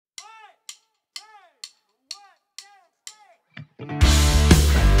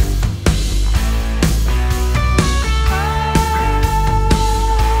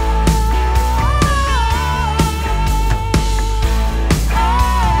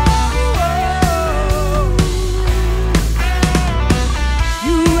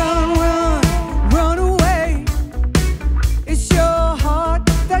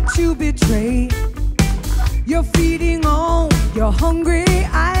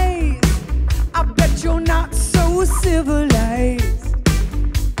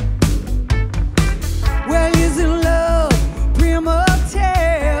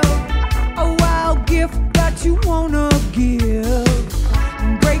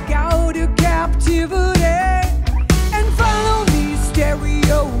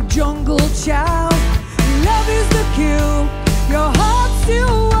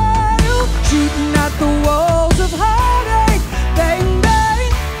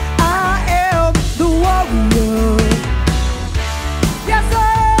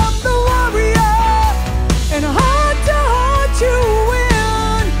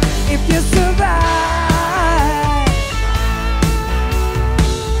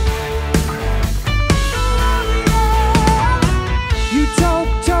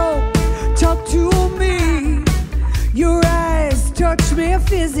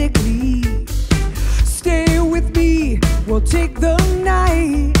physically. Stay with me, we'll take the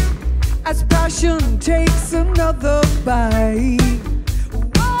night as passion takes another bite.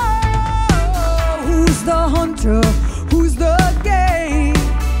 Whoa, who's the hunter? Who's the game?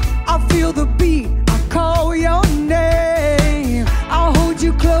 I feel the beat, I call your name. I'll hold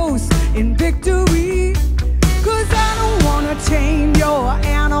you close in victory, 'cause I don't wanna tame your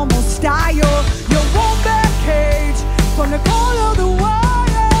animal style. Your wombat cage from the corner of the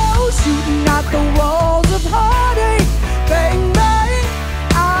wire, shooting at the walls of heartache. Bang, bang.